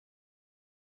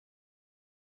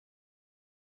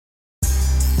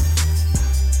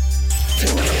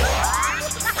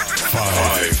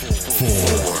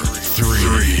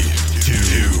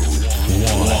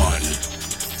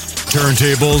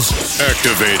Turntables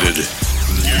activated.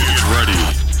 Get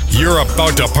ready. You're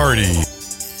about to party.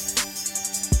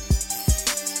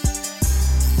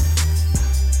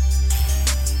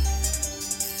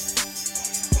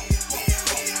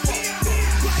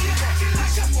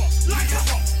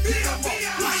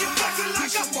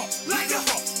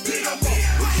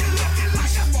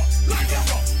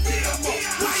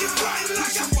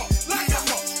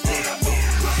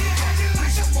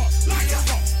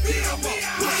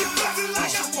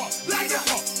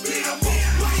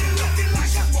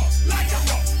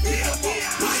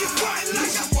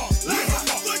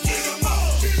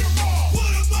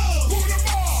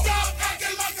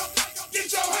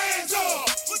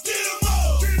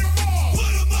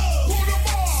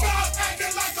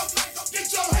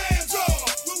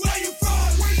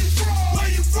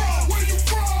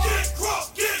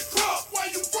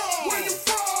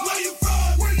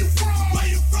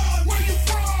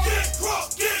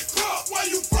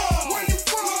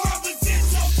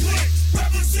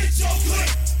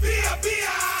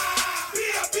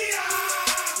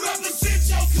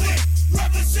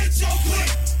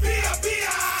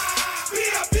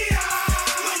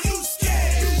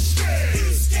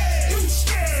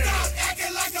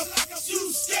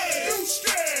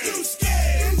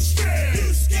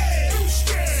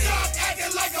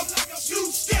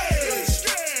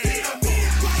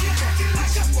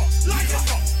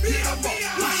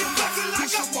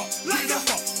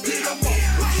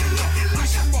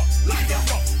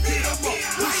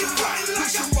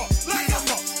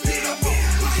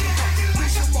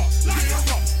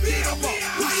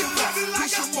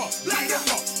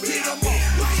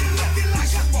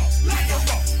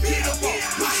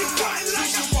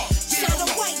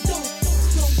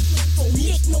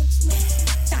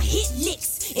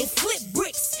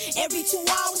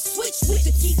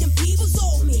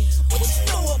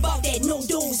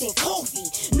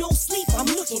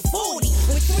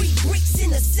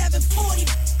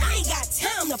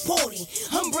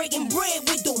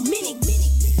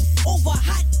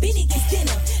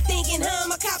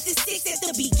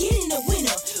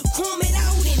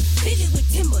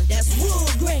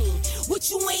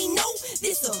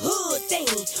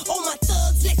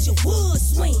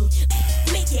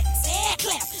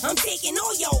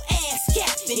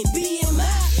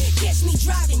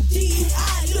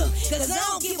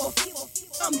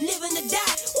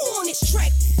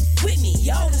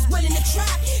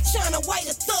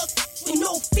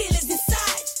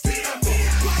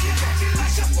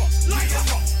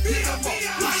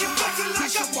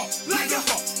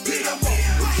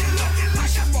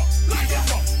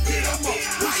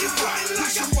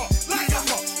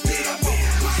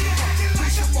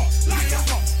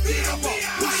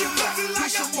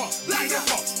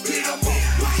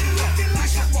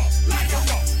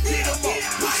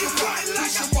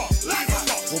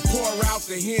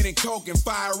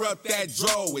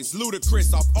 It's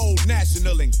ludicrous off Old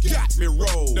National and got me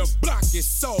rolled. The block is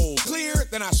sold clear,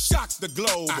 then I shock the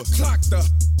globe. I clock the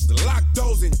lock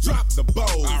doors and drop the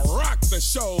bows. I rock the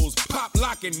shows, pop,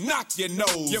 lock, and knock your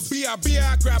nose. Your B.I.B.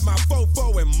 I grab my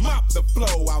fofo and mop the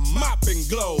flow. I mop and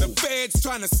glow. The feds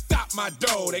trying to stop my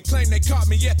dough. They claim they caught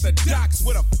me at the docks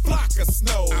with a flock of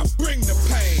snow. I bring the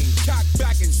pain, cock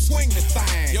back and swing the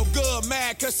thing. Yo, good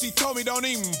mad cause she told me don't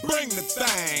even bring the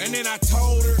thing. And then I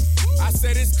told her, I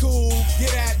said it's cool,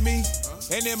 get at me.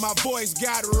 And then my voice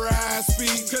got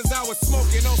raspy, cause I was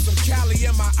smoking on some Cali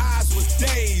and my eyes was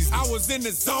dazed. I was in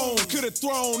the zone, could've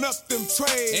thrown up them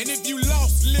trays. And if you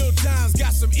lost, Lil John's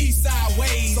got some east side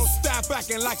ways. So stop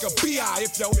acting like a B.I.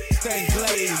 if your thing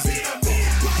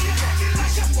glazed.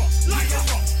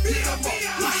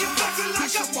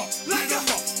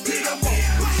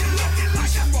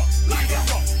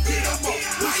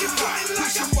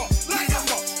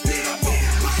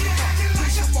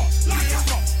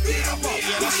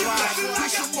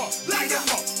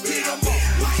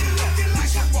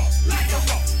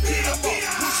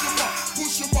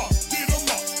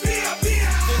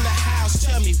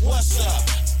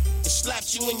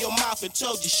 Slapped you in your mouth and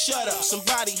told you shut up.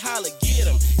 Somebody holler, get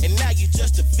him, and now you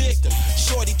just a victim.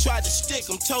 Shorty tried to stick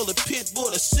him, told the pit bull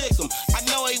to sick him. I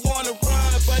know he wanna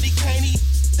run, but he can't eat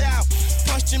out.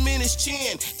 Punched him in his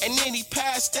chin, and then he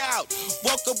passed out.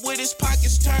 Woke up with his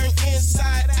pockets turned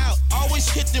inside out. Always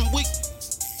hit them weak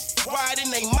right in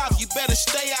they mouth. You better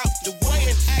stay out the way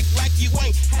and act like you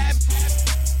ain't have.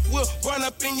 We'll run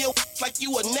up in your like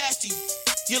you a nasty,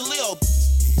 you little.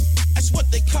 That's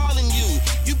what they calling you.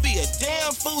 You be a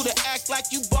damn fool to act like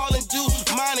you ballin', do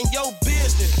minding your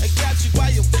business. They got you by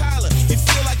your collar. You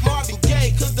feel like Marvin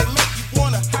Gaye, cause they make you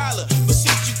wanna holler. But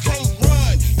since you can't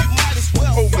run, you might as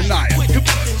well overnight. Like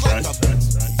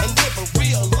and then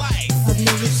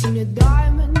seen a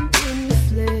diamond in the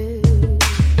flesh.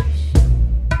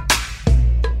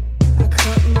 I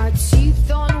cut my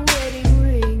teeth on wedding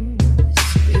rings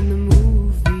in the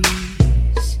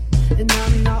movies, and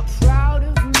I'm not proud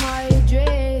of my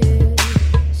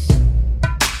address.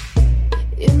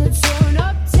 In the torn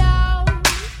up town,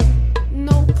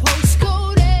 no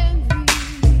postcode envy,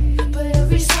 but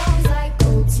every song's like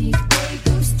gold teeth, grey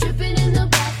goose dripping in the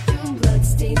bathroom,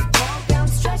 bloodstains, ball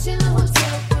gowns, trash in the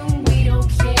hotel room. We don't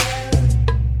care.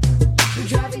 We're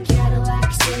driving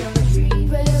Cadillacs in our dreams,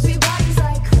 but everybody's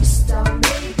like crystal,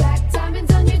 Maybach,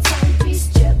 diamonds on your timepiece,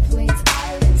 jet planes,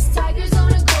 islands, tigers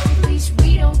on a gold leash.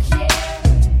 We don't care.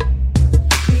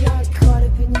 We aren't caught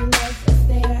up in your love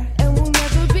affair, and we'll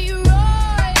never be royals.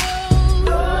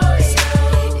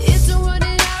 It's a run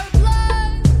in our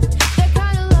blood. That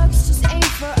kind of luck's just ain't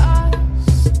for us.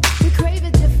 We crave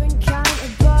a different kind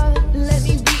of buzz. Let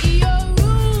me be your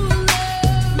ruler.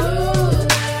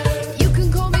 You can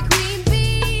call me Queen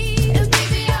Bee, and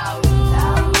baby I'll rule.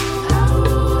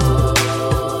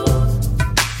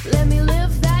 Let me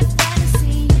live that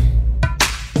fantasy.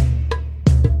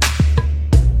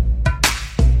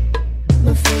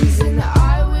 My friends and I,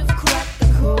 we've cracked the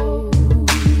code.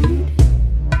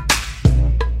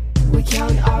 We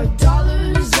count our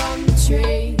dollars on the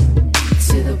train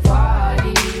to the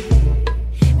party,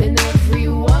 and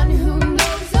everyone who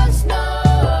knows us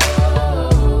knows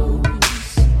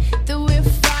that we're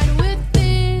fine with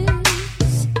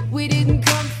this. We didn't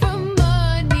come from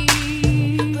money,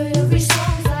 but every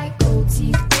song's like gold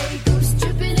teeth, grey goose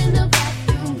dripping in the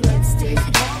bathroom, bloodstains,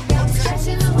 ball gowns, trash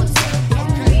in the hotel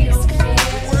room. We don't care.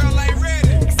 World ain't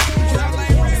ready. World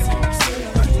ain't ready.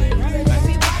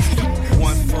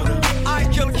 One for the. I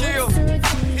kill.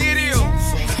 Here it is.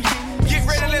 Get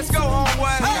ready, let's go,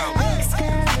 homeboy.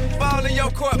 Ball in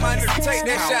your court, my nigga. Take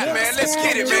that shot, man. Let's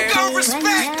get it, man. You gon'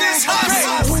 respect this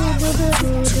hustle.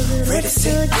 Ready,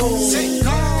 set, go.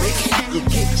 Make it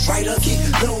get right or get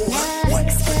low. 1,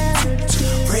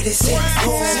 2, ready, set,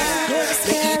 go.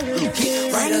 Make it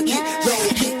get right or get low.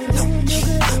 Get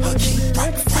low, get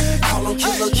right. Call on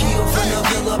killer, kill from the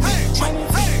villa. Get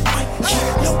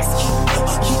low, get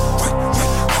right.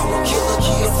 Call on killer,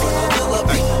 kill from the villa.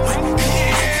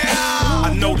 I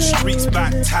know the streets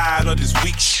about tired of this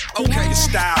weak shit. Okay, the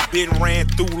style been ran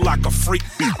through like a freak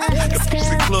beat. The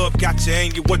pussy club got you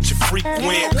angry, what you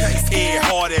frequent. Head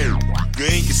hard at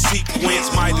in your sequence.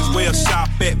 Might as well shop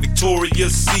at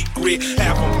Victoria's Secret.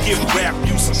 Have them give rap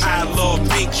you some I love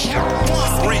pink shit.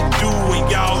 Rent due and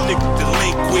y'all niggas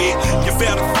delinquent. You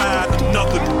better find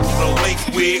another to link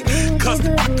with, cause the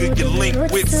nigga you link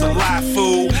with's a live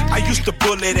fool. I used to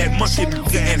bully that monkey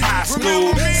nigga in high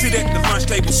school. Sit at the lunch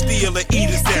table still and eat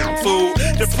his damn food.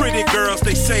 The pretty girls,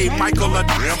 they say Michael a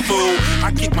damn fool. I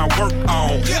get my work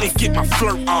on and get my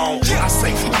flirt on. I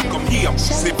say fuck him here,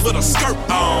 say put a skirt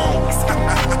on.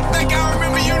 Think I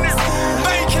remember you niggas.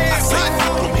 I say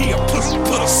fuck him here, put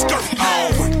a skirt on.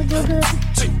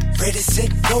 Ready, set,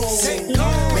 go.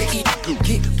 Make it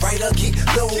get right or get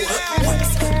low. 1,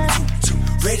 2,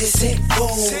 ready, set, go.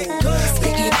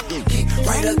 Make it get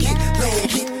right or get low.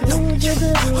 Get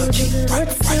low, get right.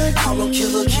 Call on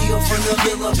killer, kill from the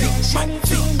villa. Get low, get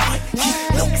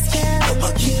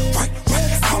right.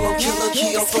 Call on killer,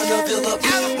 kill from the villa.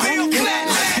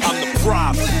 I'm the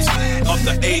problem of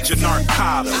the age of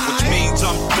narcotic, which means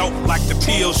I'm dope like the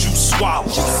pills you swallow.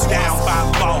 Down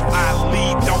by law, I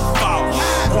lead, don't follow.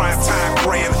 Grind time,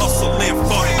 grand hustling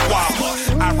for the guava.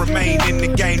 I remain in the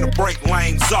game to break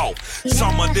lanes off.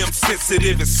 Some of them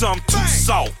sensitive and some too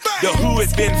soft. The hood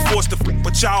been forced to fuck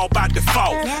with y'all by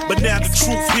default, but now the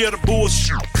truth here, the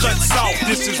bullshit cuts off.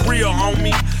 This is real,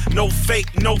 homie. No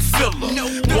fake, no filler.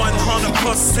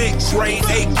 100% grade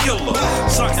A killer.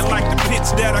 Something like the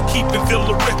pitch that I keep in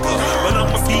Villa Rica. But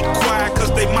I'ma be quiet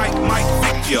cause they might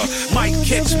pick ya. Might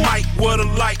catch Mike with a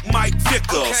light Mike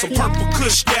Vicker. Some purple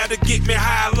kush that'll get me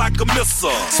high like a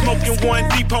missile. Smoking one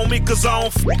deep, homie, cause I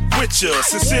don't fuck with ya.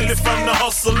 Sincerely from the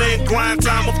hustle and grind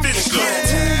time official.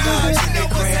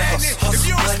 If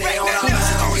you money on our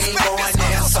mind, we ain't going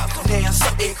down. So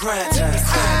it grind time.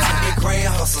 It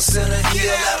grand hustle, center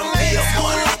here, let them be a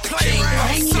one with the king.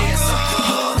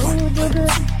 1,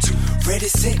 2, ready,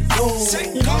 set, go.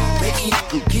 Make it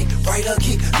get right or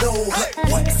get low.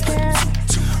 1,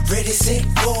 2, ready, set,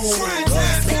 go.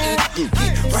 Make it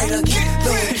get right or get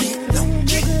low. Get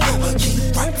low,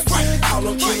 get right. Call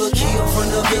on killer, kill from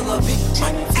the villa. Get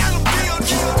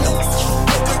low,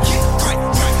 get right.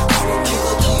 Call on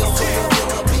killer, kill from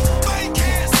the villa.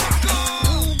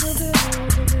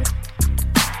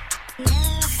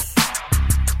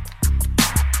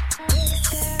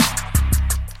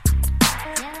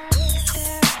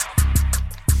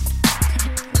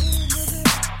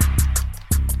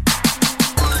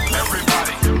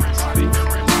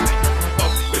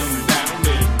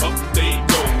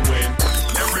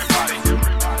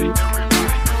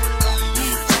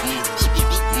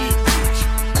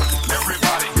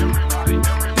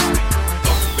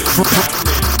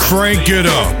 Crank it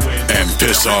up and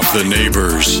piss off the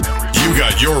neighbors. You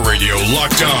got your radio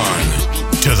locked on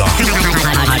to the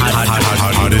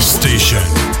hottest station.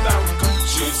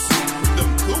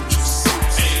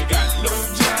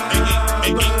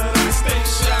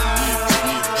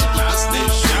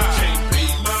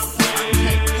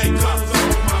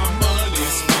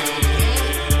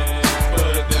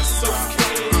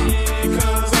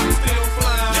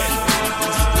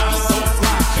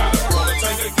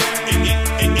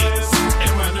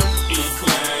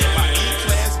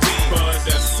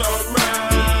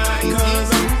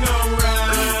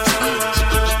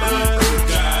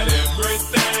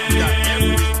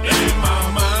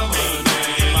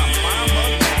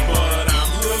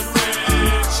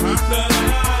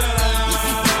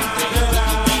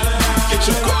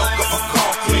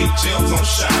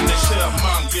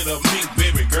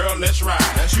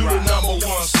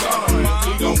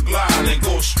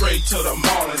 To the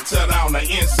mall and tear down the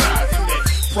inside. That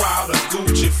Prada,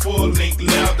 Gucci, full-length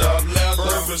leather,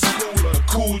 Urban Cooler,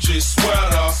 Coogee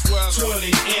sweater,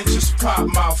 20 inches pop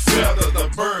my feather. The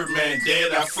Birdman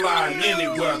dead, I fly in any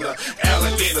weather.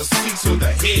 Alligator seats with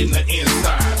the head in the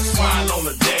inside. Swine on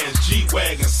the dash,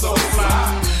 G-Wagon, so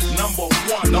fly. Number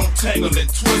one, don't tangle and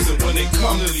twist it. When it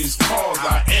comes to these cars,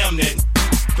 I am that.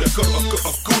 The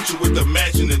Gucci with the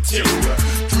matching interior.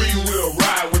 3-wheel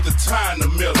ride with the tie in the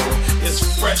middle. It's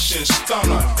fresh and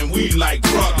stunner, and we like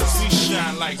brothers. We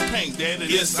shine like paint, daddy.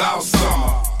 It's our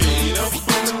summer.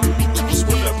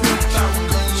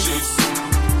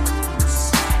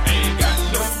 Ain't got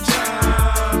no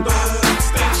time, but I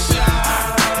stay shy.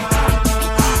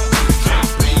 Can't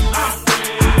pay my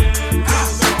rent,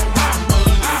 'cause all my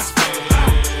money's spent.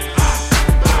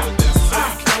 But that's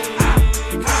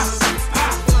okay, 'cause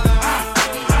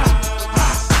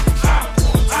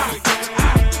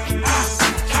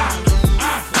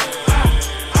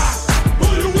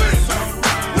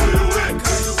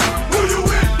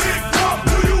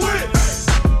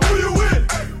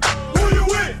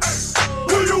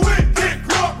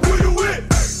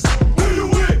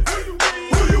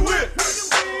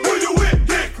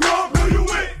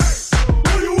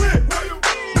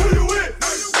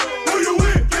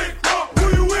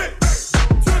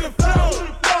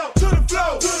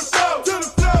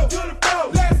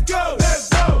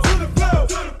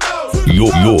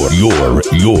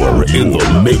You're in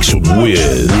the mix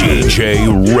with DJ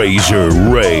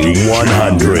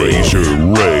Razorray100.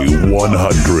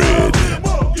 Razorray100.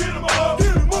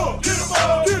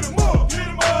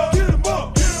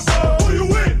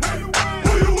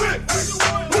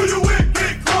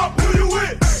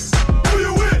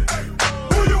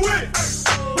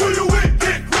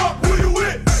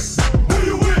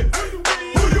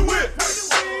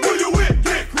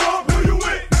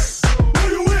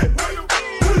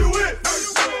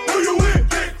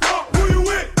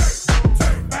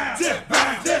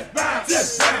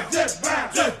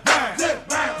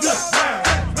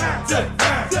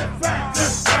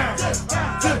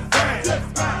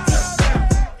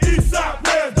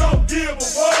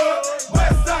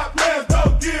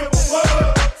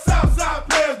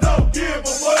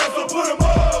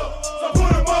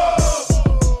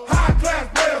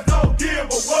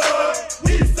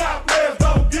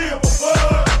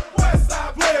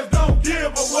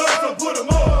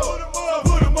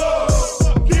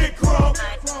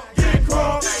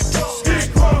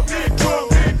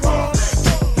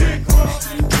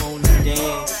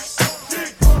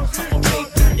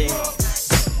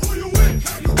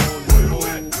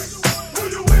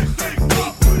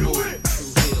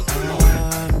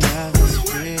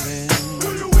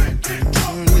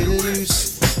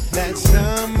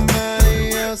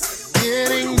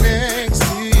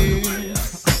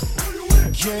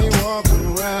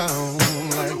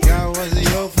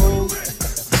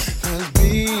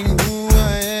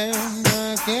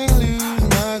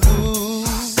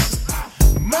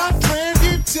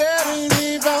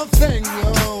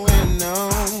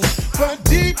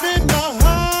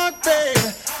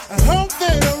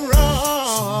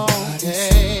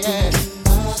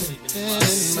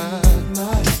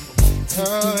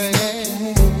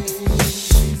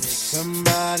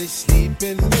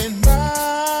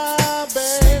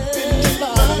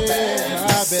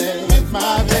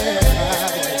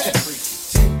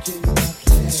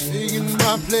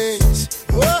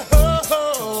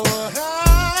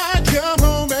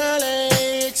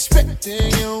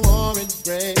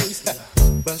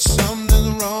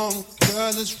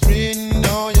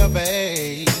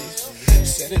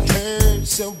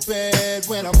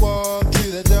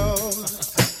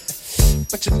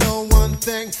 But you know one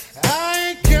thing, I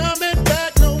ain't coming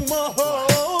back no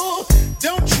more.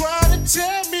 Don't try to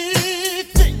tell me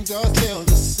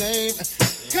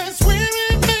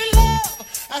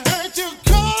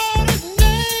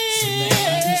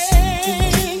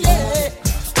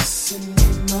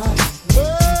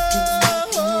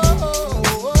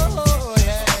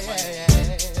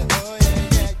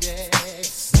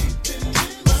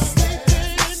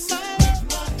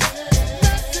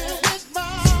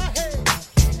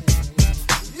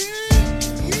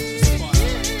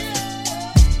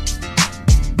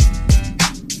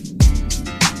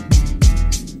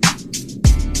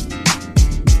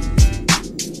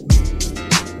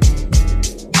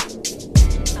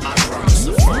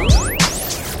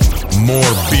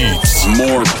hits,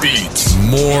 more beats,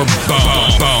 more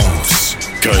bounce.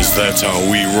 Cause that's how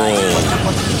we roll.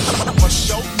 What's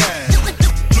your name?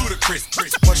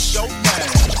 Ludacris, what's your name?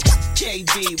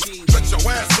 KD, Put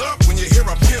your ass up when you hear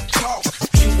a pimp talk.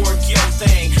 you work your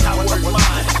thing, I work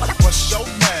mine. What's your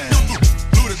name?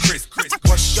 Ludacris,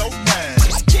 what's your name?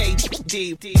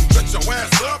 KD, Put your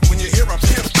ass up when you hear a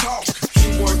pimp talk.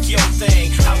 you work your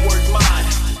thing, I work mine.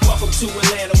 Welcome to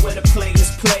Atlanta where the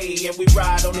players play, and we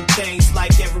ride on them things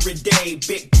like every day.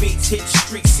 Big beats hit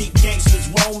streets, see gangsters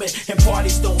roaming, and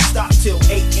parties don't stop till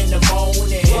 8 in the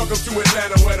morning. Welcome to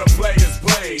Atlanta where the players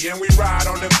play, and we ride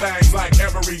on them things like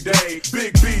every day.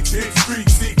 Big beats hit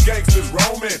streets, see gangsters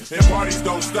roaming, and parties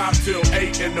don't stop till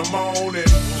 8 in the morning.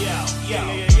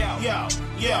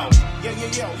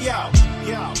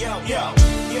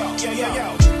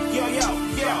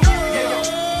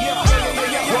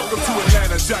 Welcome to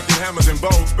Atlanta, jacking hammers and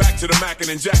bows. Back to the mackin'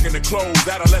 and jacking the clothes.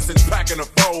 Adolescents packing a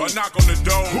foe. A knock on the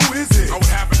door. Who is it? I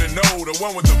would happen to know the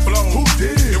one with the flow. Who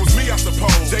did it? It was me, I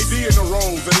suppose. JD in the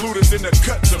rolls and Luda's in the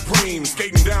cut supreme.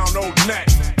 Skating down old Nat,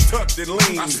 tucked and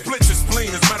lean. I split your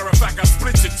spleen. As a matter of fact, I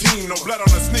split your team. No blood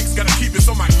on the sneaks. Gotta keep it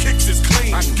so my kicks is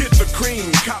clean. I get the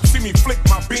cream. Cops see me flick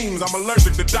my beams. I'm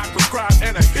allergic to doc prescribed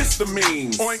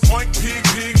antihistamines. Oink, oink, pig,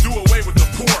 pig. Do away with the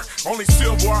pork. Only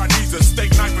silverware needs a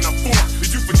steak knife and a fork.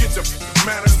 Did you forget your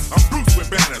manners? I'm Bruce with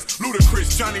banners.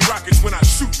 Ludacris, Johnny Rockets when I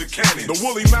shoot the cannon. The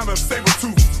woolly mammoth, saber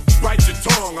tooth, bite your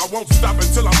tongue. I won't stop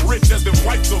until I'm rich as the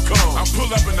whites will come. I pull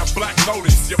up in a black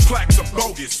Lotus, your plaques are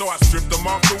bogus. So I strip them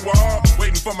off the wall,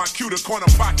 waiting for my cue to corner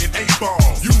pocket 8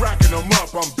 balls. You racking them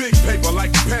up, I'm big paper like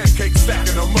pancakes,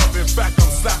 stacking them up. In fact, I'm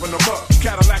slapping them up.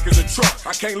 Cadillac is a truck,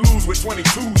 I can't lose with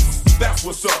 22s. That's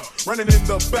what's up. Running in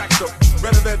the back,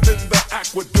 better than the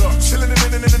aqueduct. Chilling in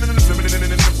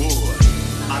the wood.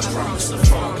 I promise the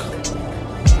funk,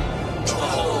 the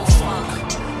whole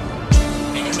funk,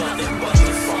 ain't nothing but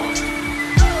the funk.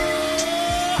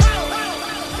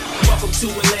 Welcome to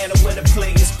Atlanta where the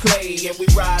players play, and we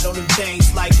ride on them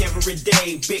things like every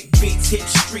day. Big beats hit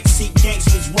streets, see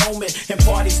gangsters roaming, and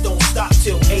parties don't stop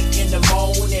till 8 in the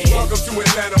morning. Welcome to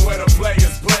Atlanta where the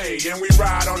players play, and we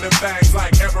ride on them things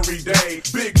like every day.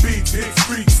 Big beats hit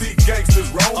streets, see gangsters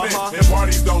roaming, and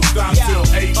parties don't stop till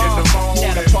 8 in the morning.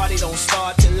 Now the party don't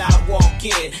start till I walk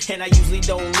in, and I usually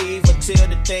don't leave until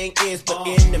the thing is. But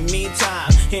in the meantime,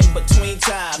 in between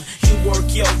time, you work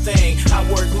your thing, I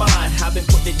work mine. I've been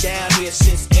putting it down here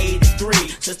since 83,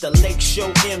 since the Lake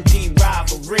Show MD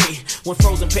rivalry, when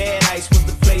Frozen Paradise was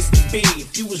the place to be.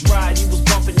 If you was riding, you was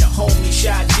bumping the homie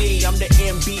Shy D. I'm the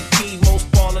MVP, most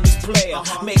ballin' player.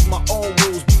 Make my own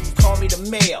rules, call me the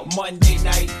mayor. Monday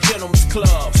night, Gentleman's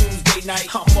Club. Tuesday night,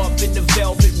 I'm up in the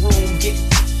velvet room, getting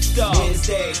up.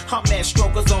 Wednesday, I'm at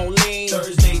Strokers on lean.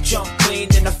 Thursday, jump clean,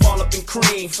 then I fall up in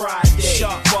cream. Friday,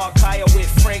 Shark Bar Kaya with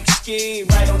Frank Ski.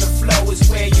 Right on the flow is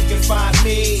where you can find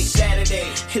me. Saturday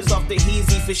is off the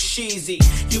Heezy for Sheezy.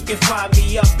 You can find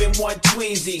me up in one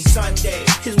Tweezy. Sunday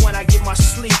is when I get my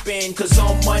sleep in, cause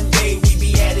on Monday we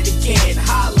be at it again.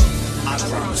 Holla, I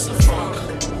promise the funk,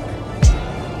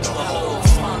 the whole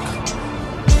funk,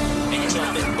 ain't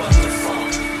nothing but the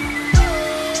funk.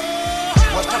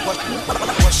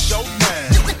 What's your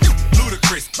name?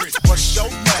 Ludacris, what's your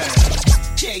name?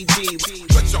 KD,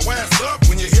 Put your ass up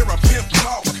when you hear a pimp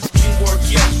talk. you work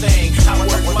your thing, I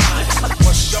work mine.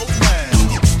 What's your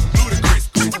name? Ludacris,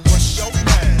 what's your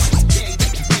name?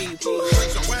 KD, Put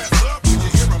your ass up when you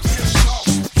hear a pimp talk.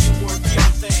 you work your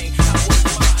thing, I work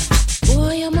mine.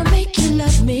 Boy, I'ma make you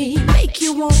love me, make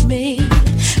you want me,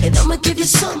 and I'ma give you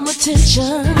some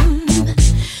attention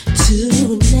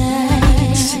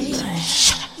tonight.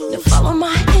 Now follow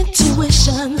my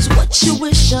intuitions, what you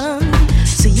wishin'.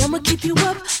 See, I'ma keep you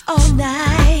up all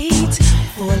night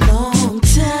for a long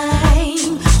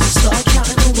time. So start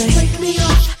counting away. Break me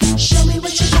off, show me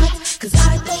what you got, cause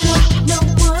I don't want no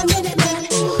 1 minute man.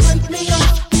 Break me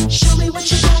off, show me what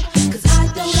you got, cause I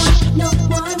don't want no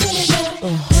 1 minute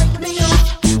man. Break me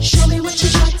off, show me what you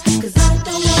got, cause I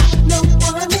don't want no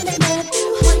 1 minute man.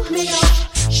 Break me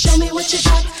off, show me what you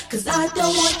got, cause I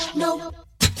don't want no.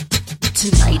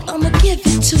 Tonight I'ma give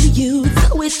it to you,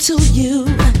 throw it to you.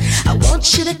 I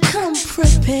want you to come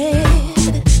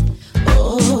prepared.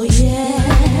 Oh yeah.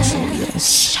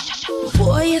 Yes.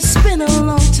 Boy, it's been a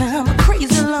long time, a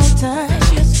crazy long time,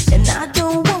 and I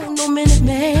don't want no minute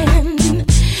man,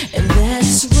 and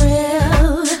that's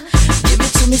real. Give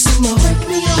it to me some more. Break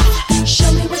me off,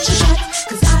 show me what you got,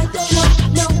 cause I don't want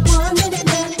no 1 minute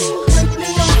man. Break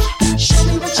me off, show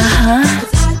me what you got,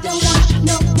 cause I don't want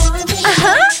no 1 minute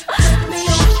man. Break me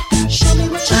off, show me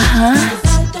what you got, cause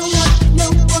I don't want no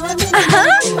 1 minute man.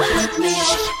 Break me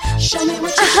off, show me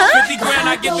what you got. 50 grand,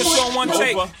 I get this on one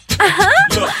take.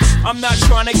 Look, I'm not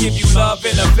trying to give you love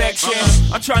and affection.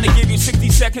 I'm trying to give you 60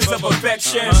 seconds of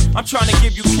affection. I'm trying to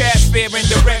give you cash fare and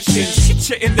directions. Get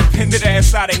your independent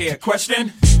ass out of here.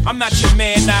 Question? I'm not your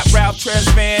man, not Ralph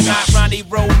Tresvant, not Ronnie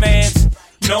Romance.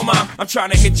 No, ma, I'm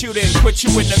trying to hit you, then put you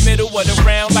in the middle of the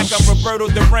round like I'm Roberto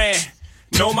Duran.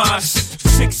 No mas.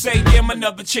 6 a.m.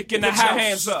 another chick in the house.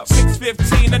 Hands up.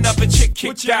 6:15 another chick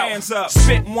kicked out. Hands up.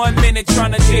 Spent 1 minute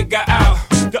trying to dig her out.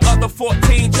 The other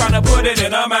 14 trying to put it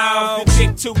in her mouth. The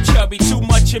dick too chubby, too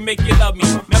much and make you love me.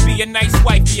 Now be a nice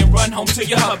wifey and run home to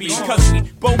your hubby. Cause we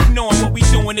both knowing what we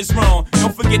doing is wrong.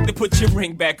 Don't forget to put your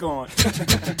ring back on.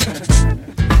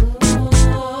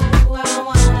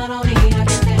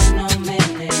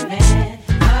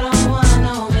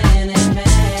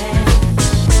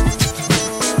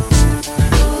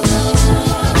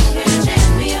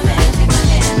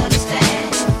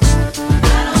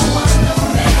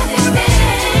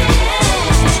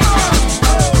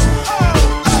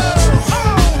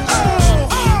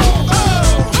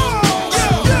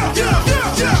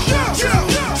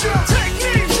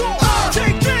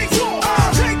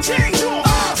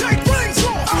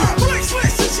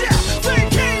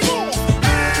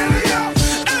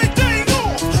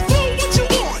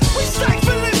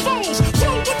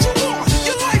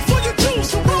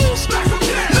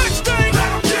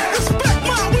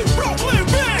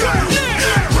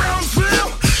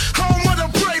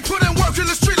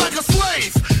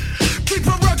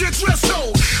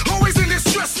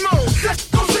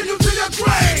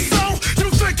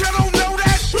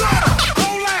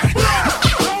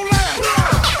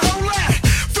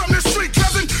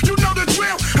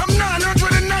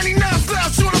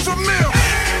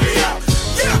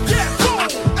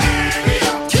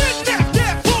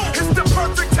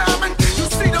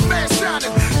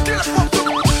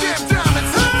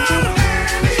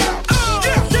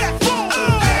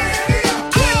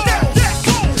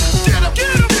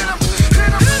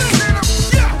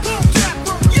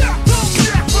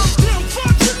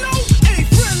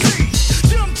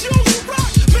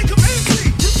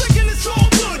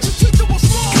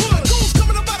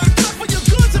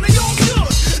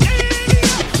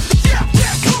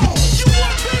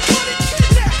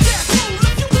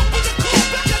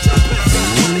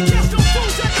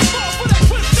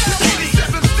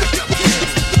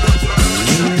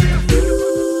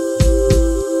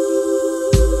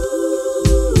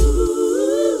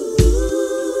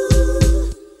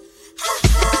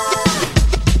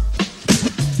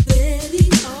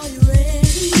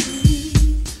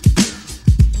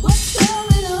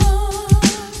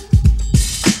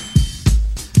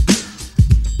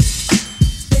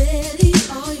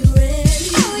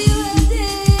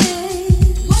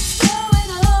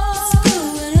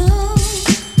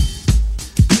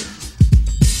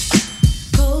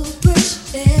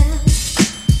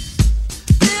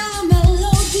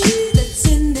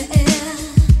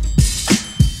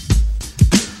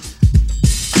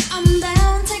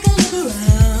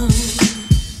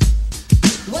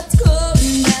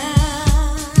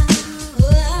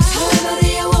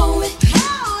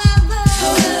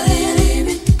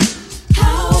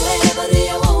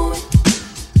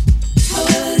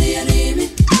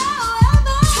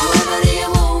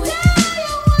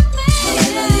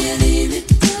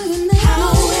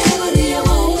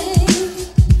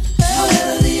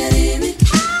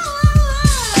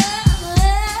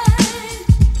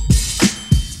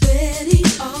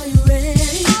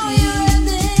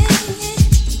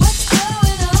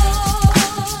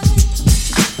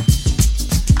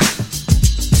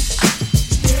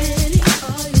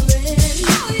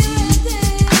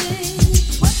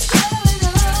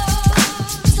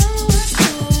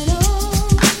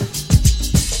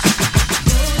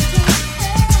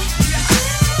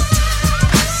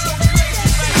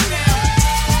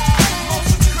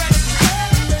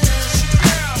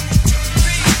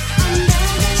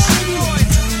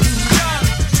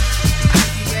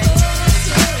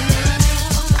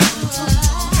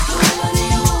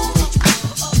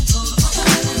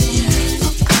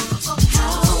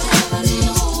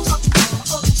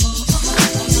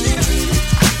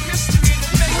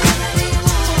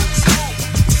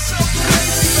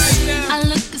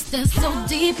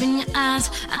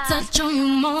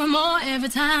 every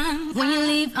time. When you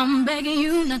leave, I'm begging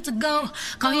you not to go.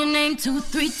 Call your name 2-3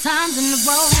 times in a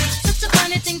row. Such a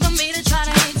funny thing for me to try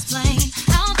to explain.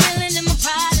 How I'm feeling and my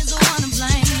pride is the one to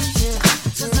blame. Yeah.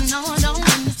 Cause I know I don't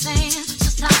understand.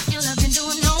 Just like you love me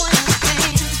doing no one else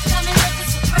can. Got me looking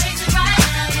so crazy right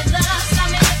now. Your love got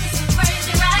me looking so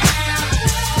crazy right now.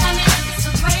 Got me looking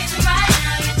so crazy right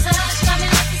now. Your touch got me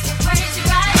looking so crazy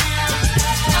right now.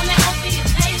 Got me hoping you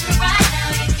pay me right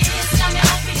now. Your kiss got me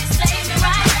hoping you save me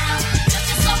right now.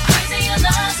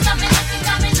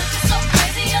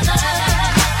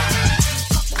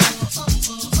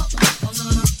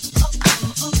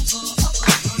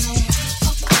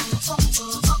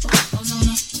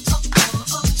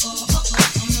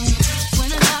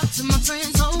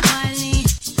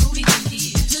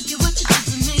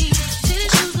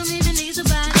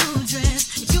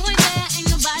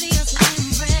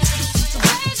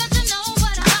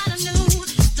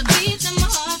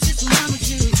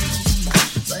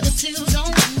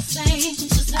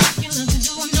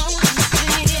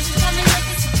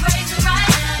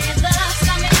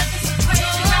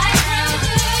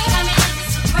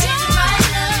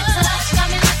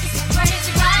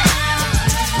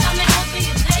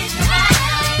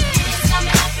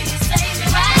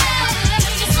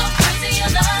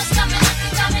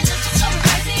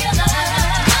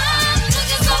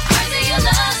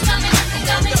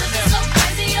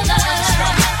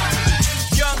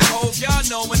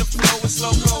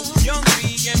 loco, young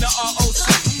B and the ROC.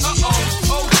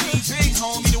 OG, big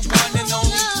homie, the one and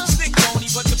only. Stick bony,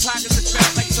 but the pockets are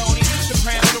fat like Tony.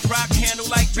 Soprano, the rock handle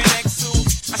like Ben X2.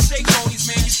 I shake bonies,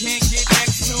 man, you can't get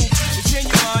next to. The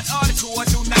genuine article, I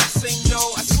do not sing, yo.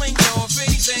 I sling, yo, if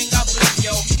anything, I blink,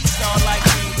 yo. Star like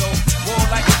Ringo, war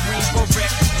like a green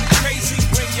Corvette. Crazy,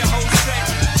 bring your whole set.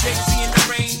 Crazy in the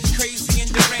rain, crazy in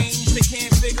the range. They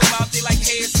can't figure them out, they like,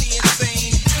 hey, is he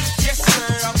insane? Yes, sir,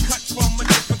 I'm cut from a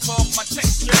different cloth. My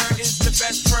texture is the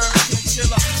best firm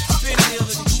chinchilla. I've been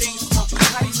realer than chain smoker.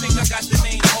 How do you think I got the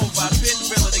name over? I've been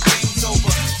realer, the game's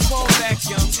over. Fall back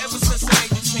young, ever since I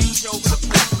made the change over the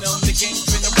platinum, the game's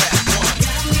been a rap one.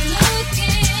 Got me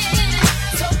looking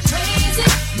so crazy,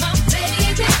 my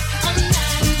baby. I'm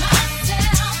not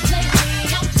myself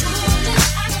lately. I'm foolish,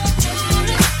 I don't do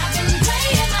this. I've been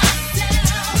playing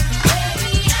myself,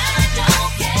 baby. I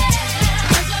don't care.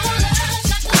 'Cause your love's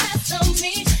not the best of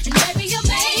me, and baby you're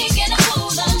making a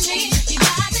fool of me. You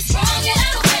got me strong and I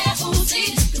don't care who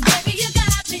sees. 'Cause baby you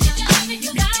got me, you got me,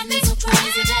 you got me so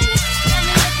crazy, baby. Got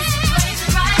me looking so crazy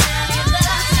right now. Your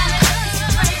love's got me looking so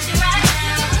crazy right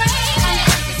now. Got me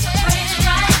looking so crazy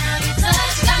right now. Your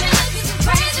touch got me looking so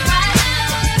crazy right now.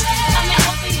 Got me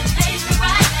hoping you save me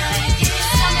right now. Your kiss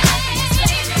got me hoping you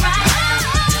save me right now.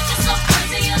 Looking so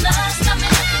crazy, your love's got me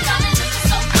looking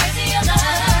so crazy, your love.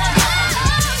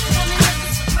 Got me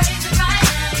looking so crazy right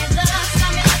now. Your love's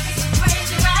got me looking so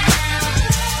crazy right now.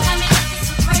 Got me looking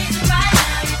so crazy right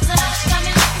now. Your touch got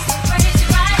me looking so crazy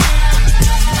right now.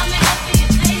 Got me hoping you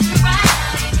save me right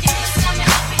now. Your kiss got me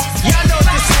hoping you save me Y'all know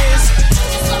right this now. is.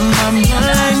 My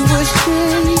mind was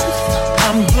changed.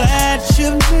 I'm glad you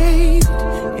made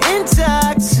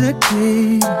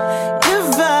intoxicated. Your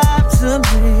vibes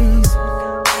amazing.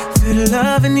 Feel the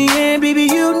love in the air, baby.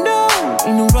 You know,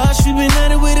 ain't no rush. We've been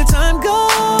at it where the time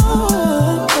goes.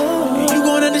 You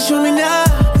gonna have to show me now,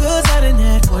 'cause I done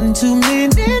had 1 too many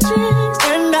drinks,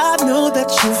 and I know that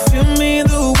you feel me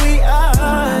the way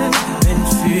I've been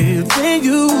feeling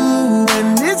you,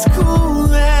 and it's cool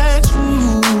that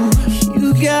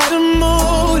you got a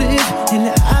motive, and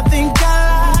I think I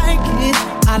like it.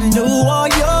 I know all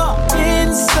your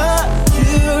insecurities.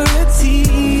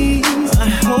 I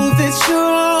hope that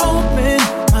you're open.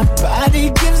 My body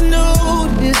gives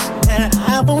notice that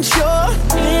I want your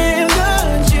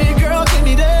energy. Girl, give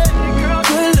me that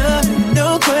good love, no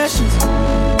questions.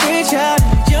 Reach out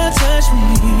and you touch me.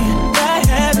 Bad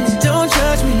habits, don't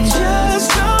judge me. Just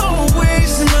don't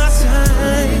waste my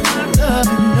time. Love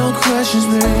and no questions,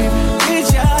 baby.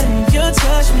 Reach out and you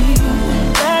touch me.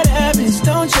 Bad habits,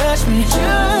 don't judge me.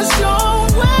 Just don't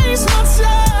waste my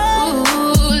time.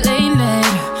 Ooh, late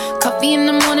night, coffee in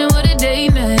the morning, what a day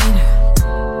night.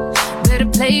 Better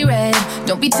play right,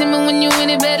 don't be timid when you in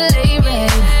it, better lay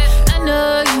right. I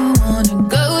know you wanna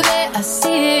go there, I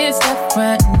see it, step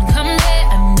front and come there.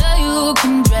 I know you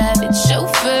can drive it,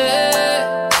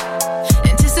 chauffeur.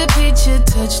 Anticipate your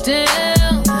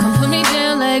touchdown, come put me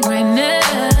down like right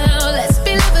now. Let's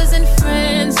be lovers and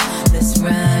friends, let's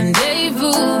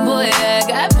rendezvous. Boy, I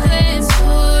got plans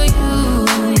for you,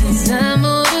 'cause I'm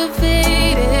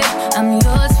motivated, I'm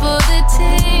yours for the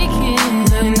taking.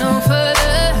 Look no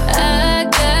further, I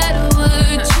got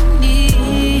what you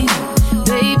need.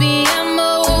 Baby, I'm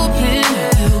open,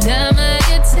 you got my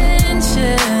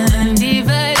attention,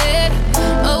 undivided.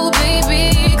 Oh baby,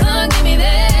 come give me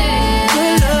that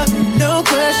Good love, no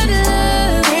questions.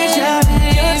 Reach out and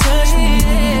you touch me.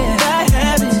 Bad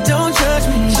habits, don't judge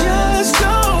me. Just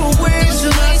don't waste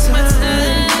my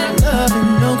time. Love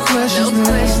and no questions,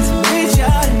 Reach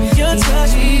out and you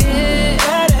touch me.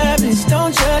 Bad habits,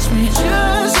 don't judge me.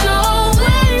 Just don't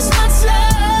waste my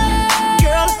time.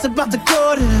 Girl, it's about to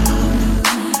go down.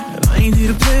 I ain't here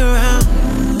to play around.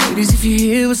 Ladies, if you're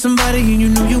here with somebody and you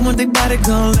know you want their body,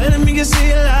 come let me get say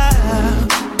it loud.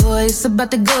 boy, it's about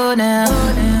to go down.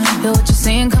 Hear what you're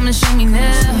saying, come and show me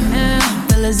now.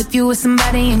 Fellas, if you with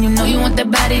somebody and you know you want that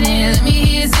body, then let me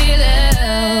hear you say it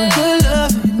loud. Good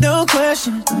love, no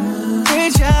question.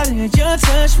 Reach out and you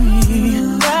touch me.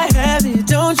 Right habit,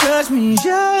 don't judge me.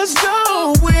 Just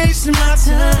don't waste my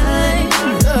time.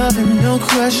 Love and no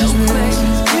questions,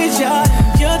 reach out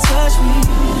and you touch me.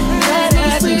 Right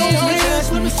habit, don't judge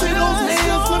me. Let me see those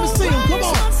hands, let me see them, come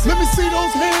on. Let me see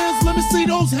those hands, let me see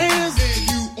those hands. And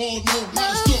you all know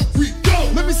how to start, we go.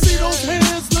 Let me see those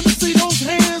hands, let me see those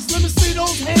hands, let me see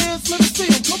those hands, let me see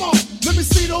them, come on. Let me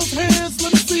see those hands,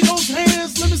 let me see those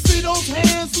hands, let me see those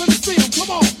hands, let me see them,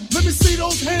 come on. Let me see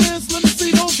those hands, let me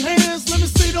see those hands, let me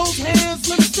see those hands,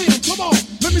 let me see them, come on.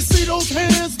 Let me see those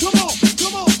hands, come on,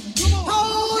 come on, come on.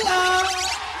 Hold up.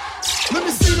 Let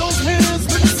me see those hands,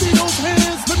 let me see those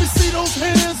hands, let me see those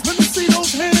hands, let me see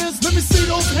those hands, let me see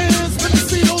those hands, let me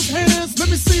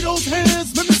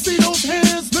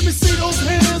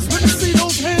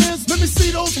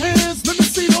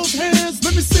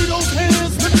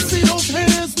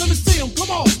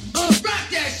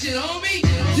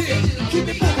keep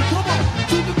it moving, come on,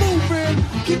 keep it moving,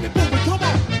 keep it moving, come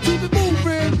on, keep it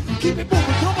moving, keep it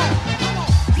moving, come on, come on,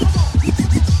 come on.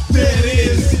 There it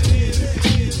is.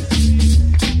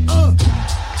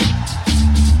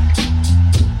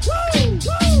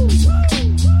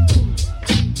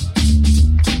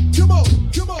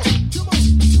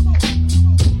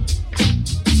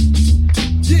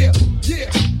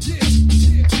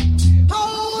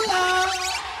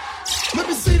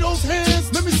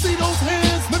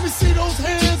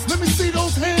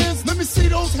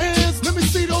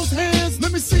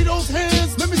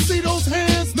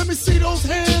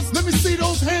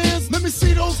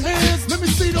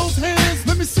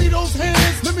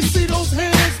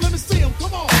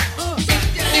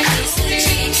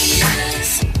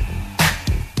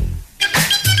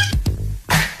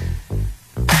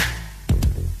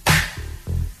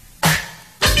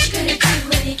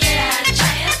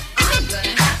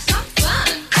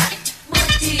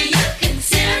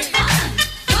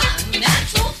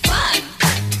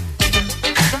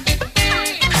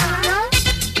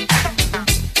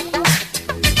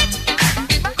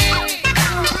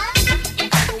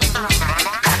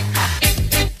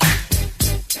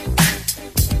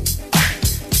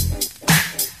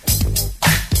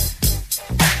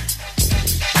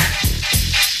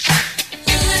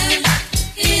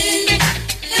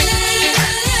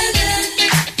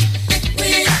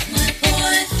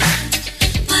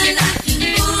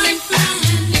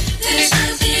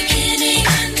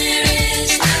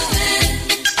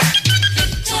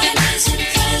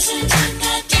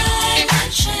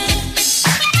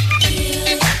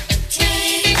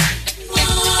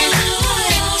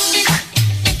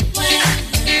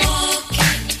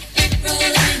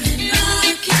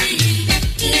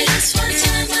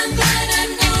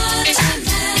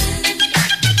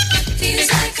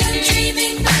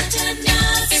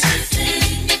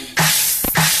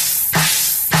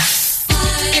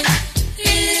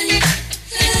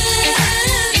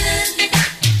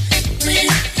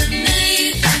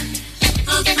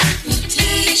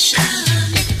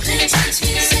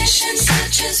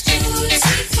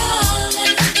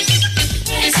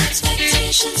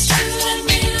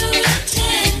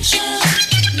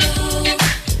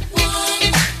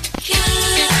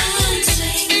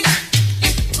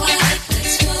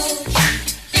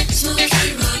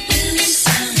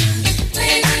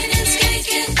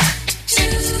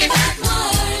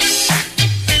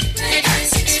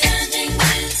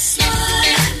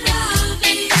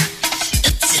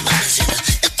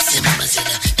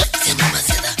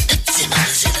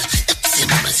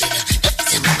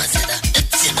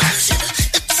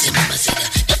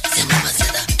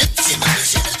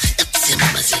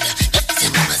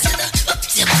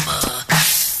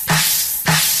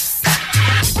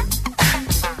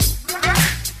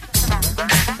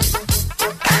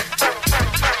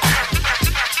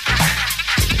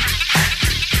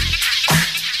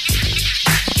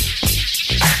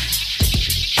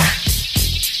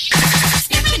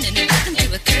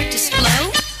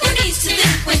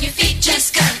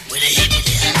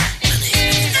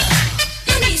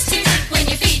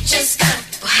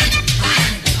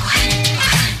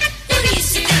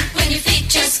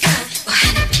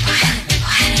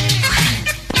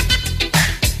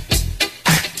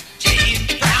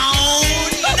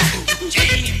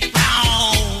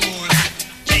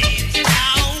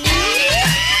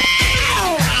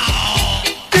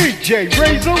 DJ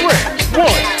Razorray100.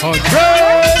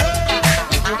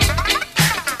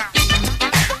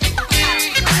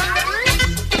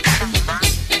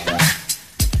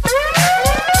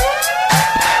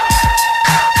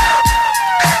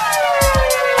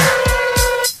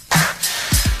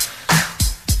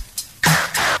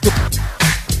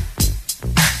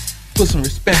 Put some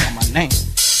respect on my name.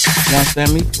 You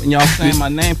understand me? When y'all saying my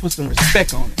name, put some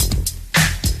respect on it.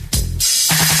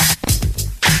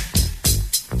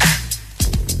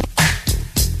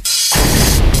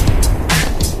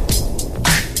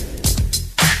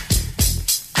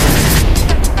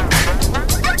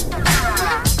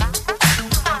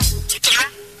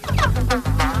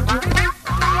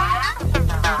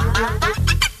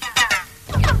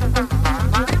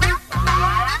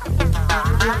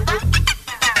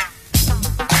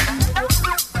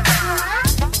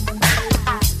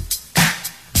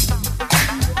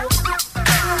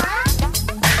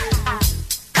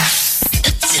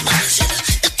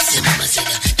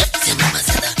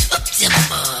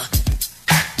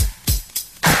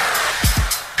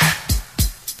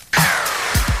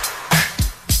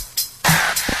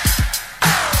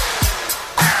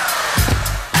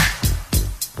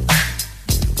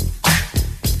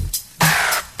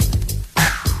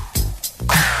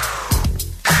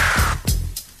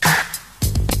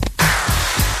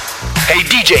 Hey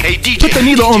DJ. Put the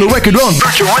needle on the record on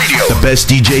Virtual Radio. The best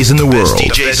DJs in the world.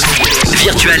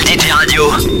 VirtualDJ Radio.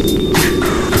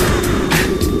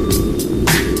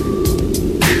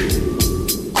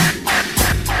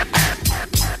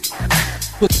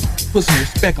 Put some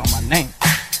respect on my name.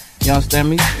 You understand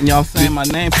me? When y'all saying my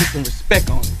name, put some respect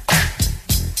on it.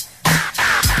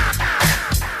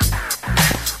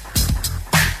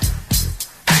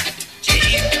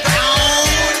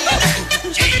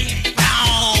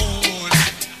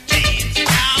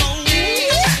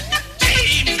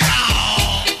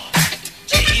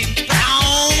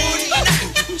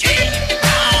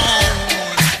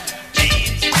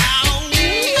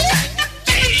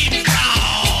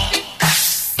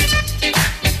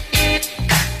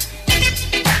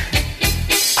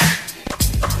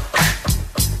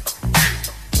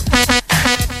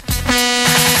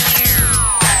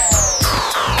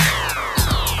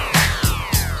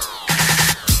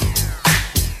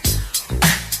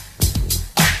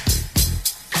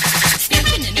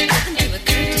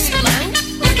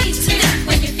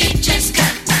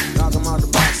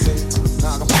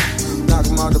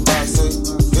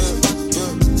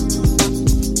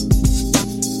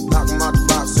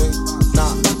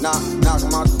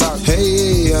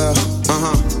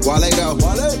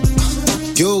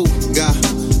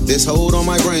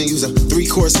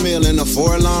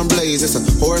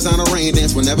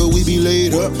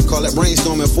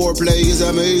 Foreplay is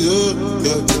amazing,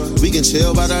 yeah. We can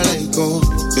chill by the lake,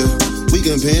 yeah. We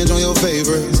can binge on your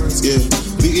favorites, yeah.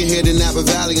 We can hit the Napa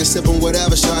Valley and sip on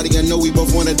whatever, shawty. I know we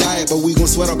both want to diet, but we gon'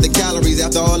 sweat up the calories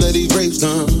after all of these grapes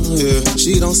done, yeah.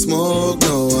 She don't smoke,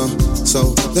 no,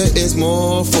 so there is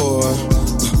more for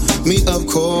me, of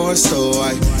course. So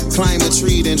I climb a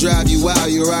tree, then drive you out,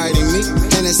 you're riding me.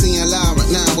 Hennessy and loud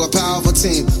right now, we're a powerful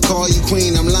team. Call you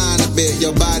queen, I'm lying a bit.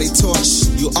 Your body torch,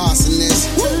 you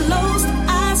awesomeness.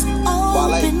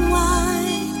 Open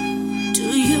wide. Do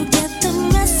you get the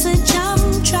message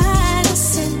I'm trying to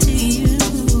send to you?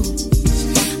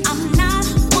 I'm not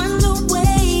one to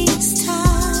waste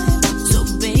time, so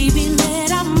baby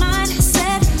let our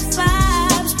mindset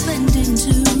vibes blend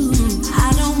into.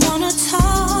 I don't wanna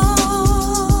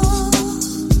talk,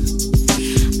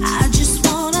 I just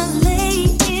wanna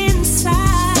lay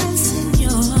inside and sing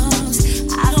your arms.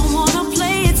 I don't wanna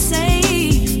play it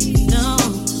safe, no.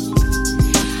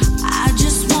 I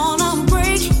just wanna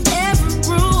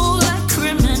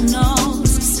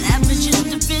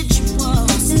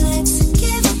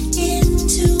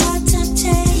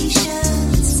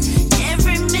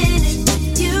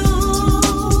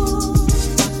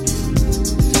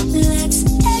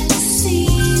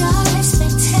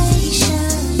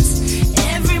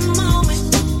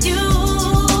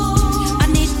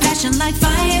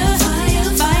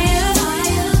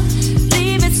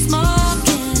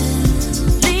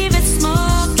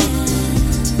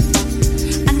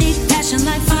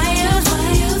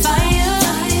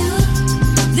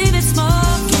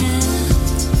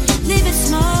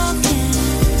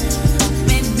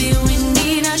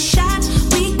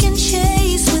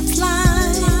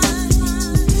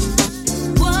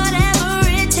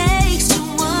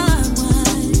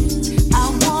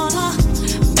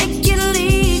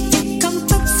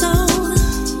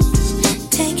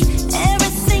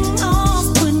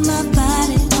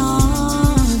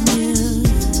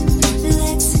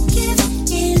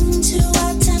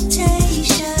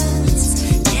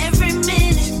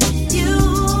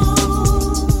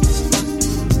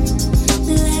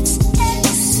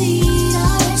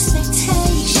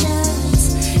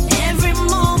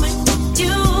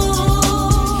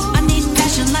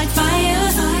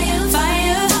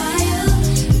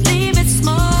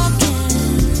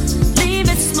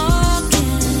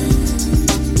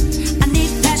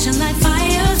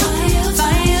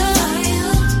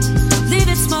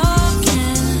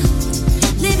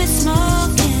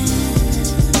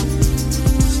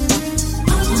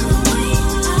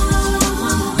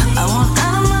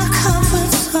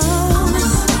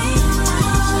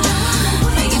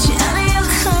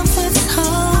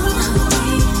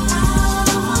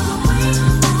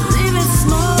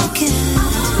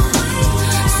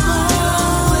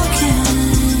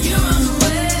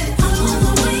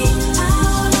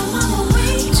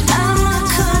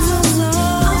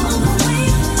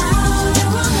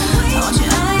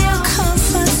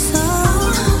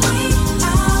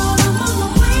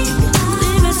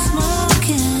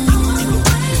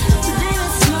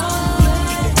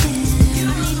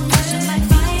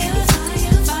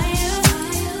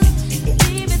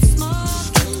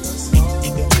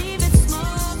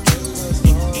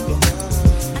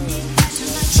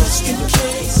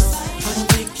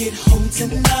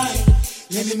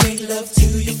Let me make love to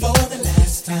you for the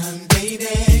last time, baby.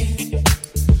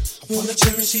 I wanna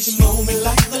cherish each moment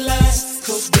like the last.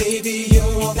 Cause baby,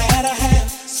 you're all that I have.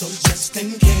 So just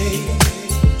in case.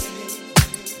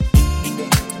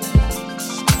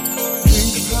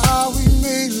 Think of how we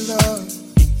made love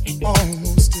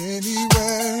almost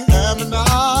anywhere. Haven't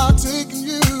I taken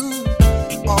you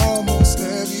almost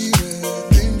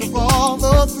everywhere? Think of all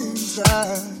the things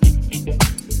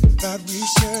that we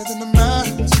shared in the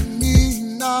night. To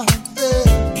me, not there.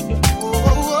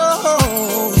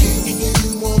 Oh, giving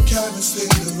you more carelessly,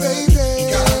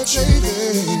 baby. Got you,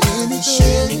 baby.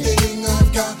 Anything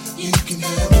I've got, you can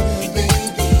have it.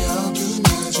 Baby, I'll do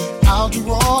magic. I'll do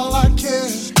all I can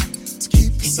to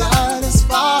keep you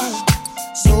satisfied.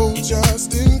 So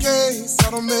just in case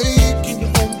I don't make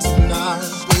it home tonight,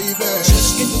 baby.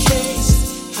 Just in case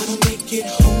I don't make it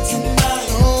home tonight.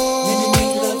 Let me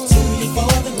make love to you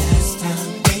for the last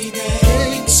time, baby.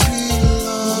 Make sweet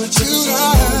love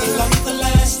tonight. Like the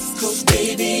last. Cause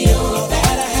baby, you're all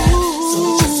that I have. So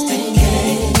just in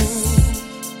case.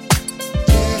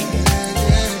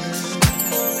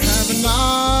 Haven't I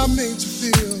made you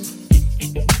feel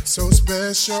so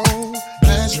special?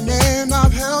 As your man,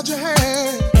 I've held your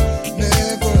hand,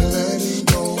 never letting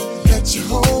go. Let you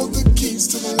hold the keys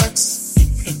to the Lex.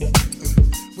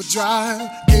 We'll drive,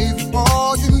 gave you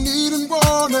all you need and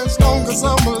want as long as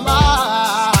I'm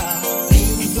alive.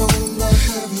 Even from the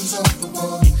heavens up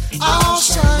above, I'll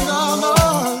shine on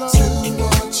all. Too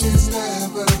much is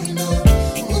never enough.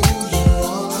 Oh, you're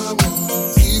all I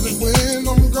want. Even when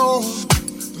I'm gone,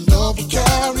 the love will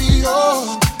carry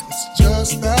on. It's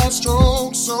just that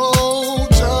strong, so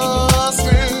just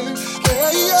in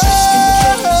case.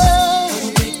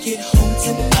 I'll make it home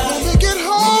tonight. Make it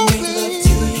home, let me make love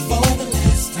to you for the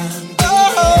last time,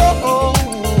 baby.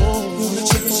 Wanna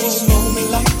cherish each moment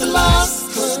like the last.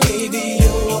 Cause baby,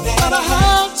 you're all that I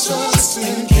have. Just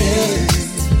in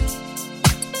case.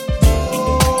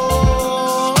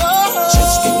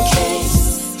 Just in case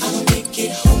I don't make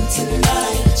it home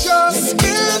tonight. Let me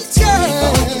make love to you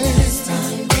for the last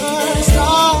time, baby.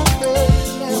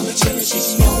 Wanna cherish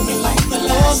each moment like the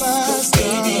last. Cause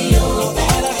baby, you're all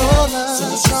that I have. So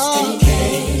just in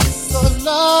case. The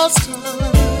last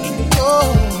time,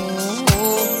 oh,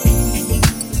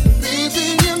 baby,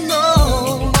 you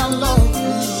know I love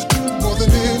you more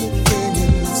than anything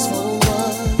in this whole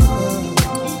world.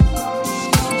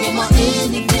 You're my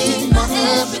anything, my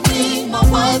everything, my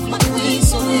wife, my queen.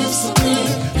 So if something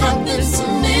happens to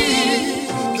me,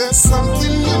 there's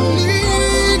something you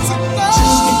need to know.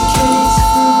 Just in case I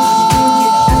don't make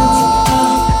it home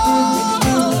tonight. Let me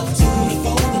make love to you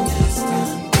for the last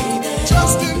time, baby.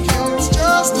 Just in case,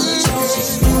 just in case.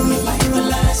 Just moment like the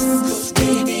last. Cause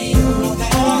baby, you're all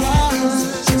that I have. So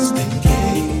just in case.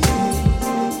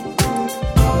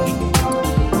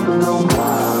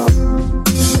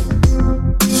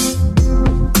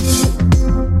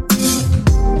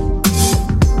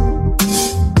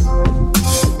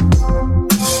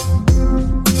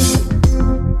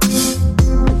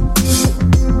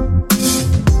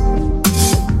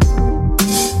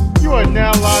 You are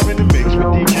now live in the mix with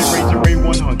DJ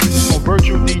Razorray100 on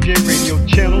Virtual DJ Radio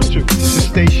Channel 2, the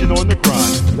station on the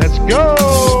grind. Let's go!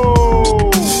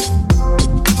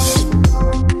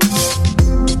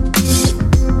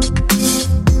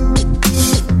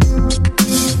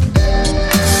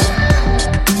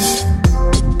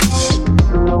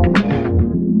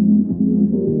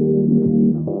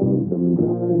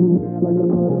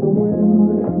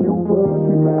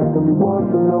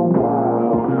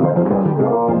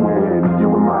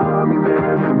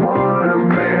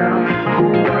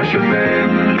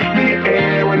 The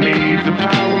air, I need to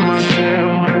power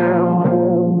myself.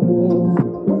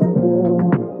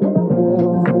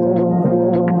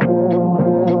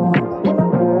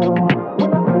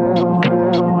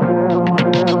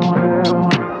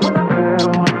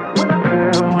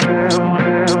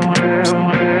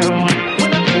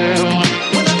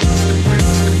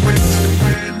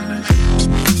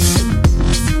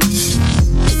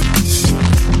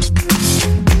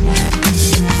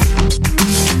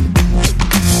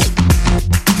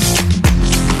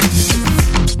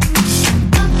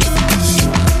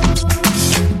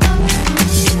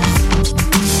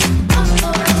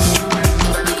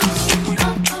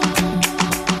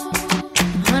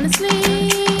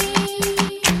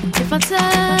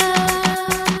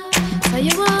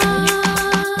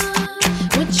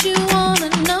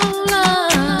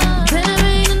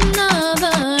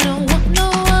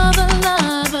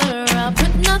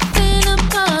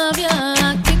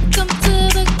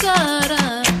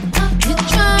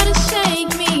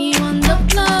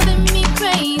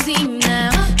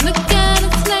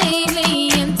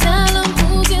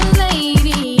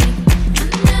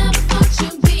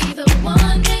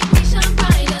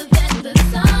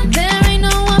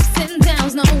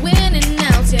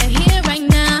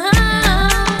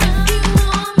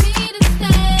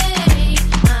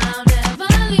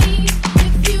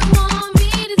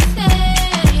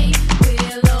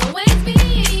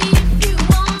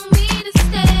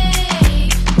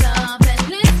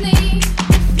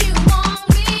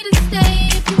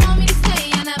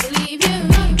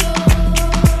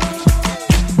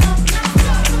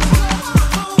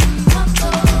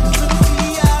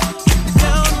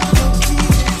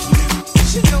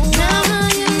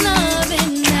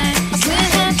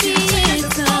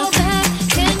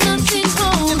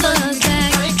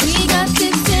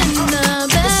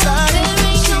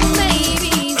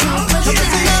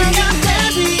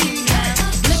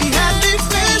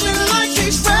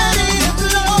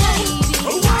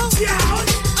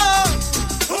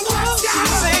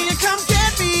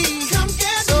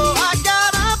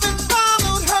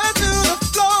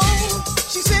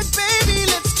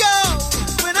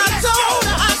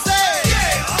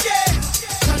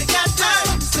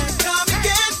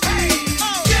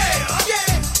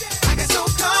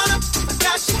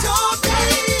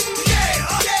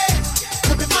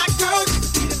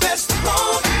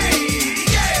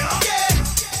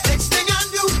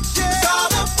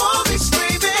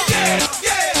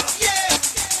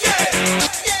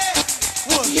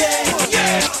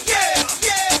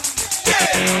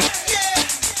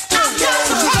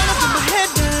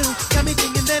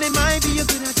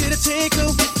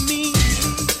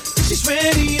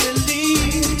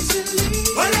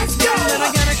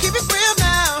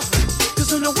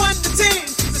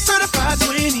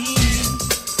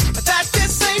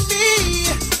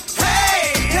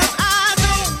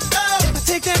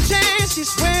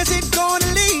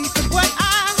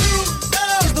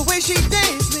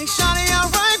 dance, make shawty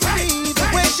alright with me. The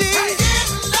way she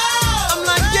I'm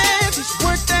like, yeah, just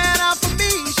work that out for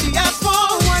me. She asked for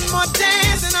one more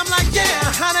dance, and I'm like,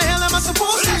 yeah, how the hell am I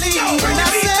supposed to leave? And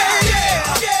I said,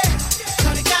 yeah.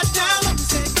 Shawty got down and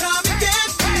said, come and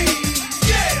get me.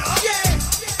 Yeah.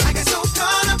 I got so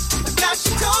caught up, but now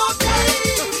she told me.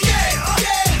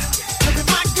 Look at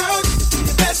my girl, you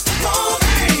the best for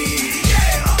me.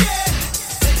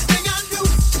 Next thing I knew,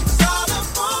 it's all up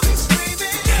on me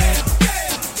screaming.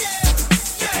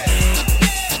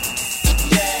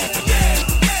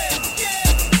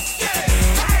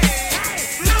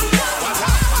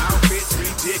 Outfits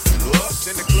ridiculous,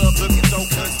 in the club looking so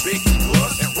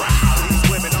conspicuous. And wow, these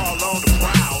women all on the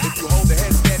prowl. If you hold the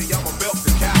head steady, I'ma milk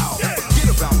the cow. Forget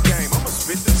about game, I'ma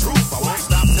spit the truth. I won't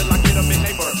stop till I get them in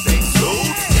their birthday suits.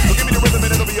 So give me the rhythm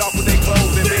and it'll be off with their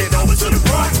clothes. And bend over to the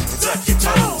front and touch your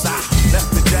toes. I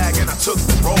left the jag and I took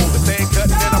the roll. The thing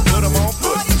cutting and I put them on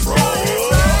foot control.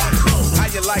 How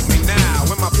you like me now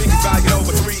when my pinky valued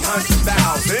over 300,000?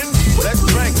 Let's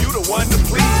drink, you the one to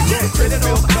please. Credit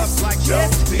bill cups like Joe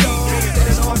D.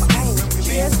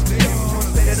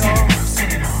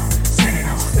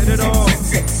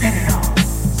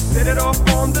 Set it off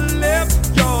on the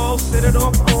left, y'all. Set it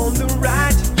off on the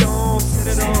right, y'all. Set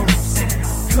it off.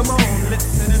 Come on, let's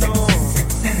set it off.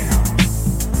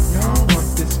 Y'all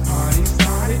want this party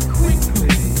started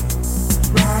quickly,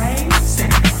 right? Set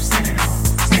it off, set it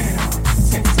off, set it off,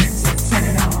 set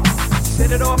it off.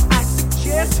 Set it off, I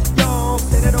suggest, y'all.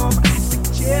 Set it off, I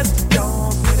suggest,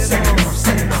 y'all. Set it off,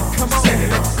 set it off. Come on, set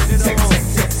it off, set it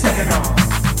off, set it off.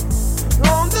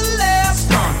 On the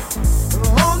left,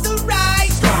 on the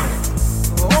right,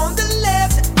 on the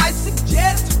left, I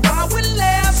suggest while we're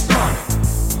left.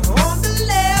 On the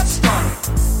left,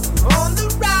 on the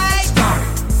right,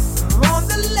 on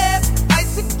the left, I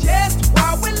suggest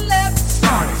while we're left.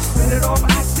 Set it off,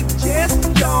 I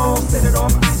suggest, y'all. Set it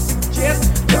off, I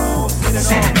suggest, y'all. Set it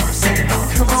off, set it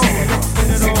off. Come on, set it off.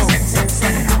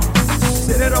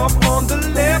 Set it off on the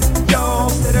left, y'all.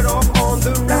 Set it off on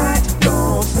the right,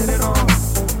 y'all. Set it off.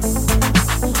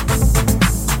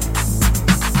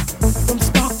 From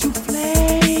spark to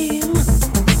flame,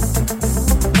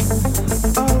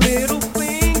 a little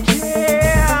thinking,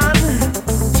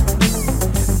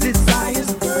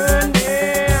 desire's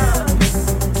burning,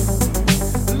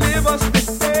 live us this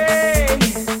day.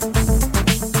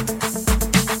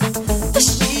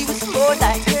 She was more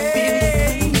like a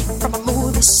beauty from a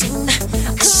movie scene.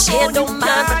 She don't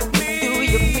mind, but do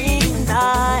you mean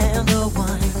I'm the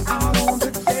one who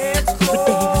would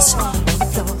dance on the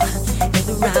floor and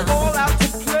around? All out to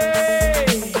play.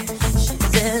 She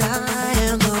said I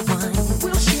am the one who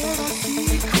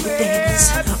would dance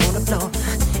on the floor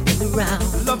and around.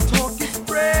 Love talk is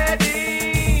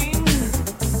spreading.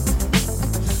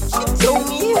 She told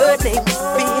me her name was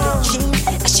Billie Jean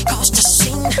as she caused a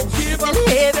scene. And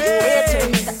heavy head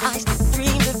turned the eyes to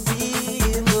dream of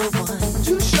being the one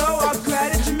to show our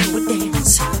gratitude. Who would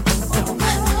dance on the floor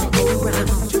and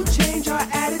around. To change our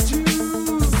attitude.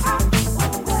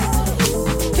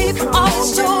 People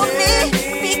always told me,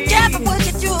 be careful what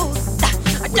you do.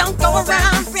 Don't go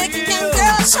around breaking young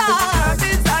girls' hearts.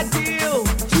 It's ideal.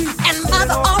 And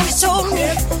mother always told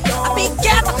me, be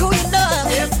careful who you love.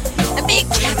 And be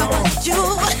careful what you do.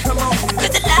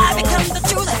 Cause the lie becomes the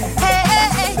truth.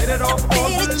 Hey,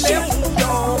 Billie Jean,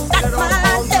 not my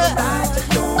love.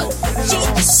 She's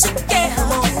just a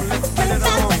girl.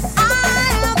 I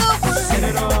am the one.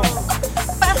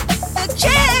 But the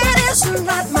kid is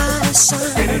not my son.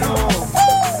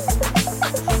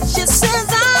 She says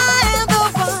I am the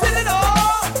one.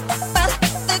 But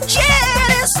the kid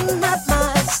is not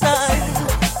my son.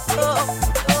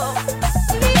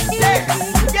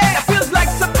 Yeah, it feels like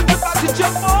something's about to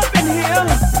jump off in here.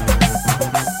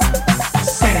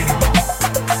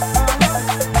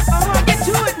 Get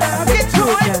to it now, get to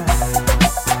it.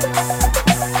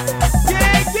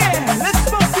 Yeah, let's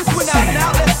smoke this one out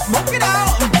now. Let's smoke it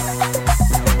out.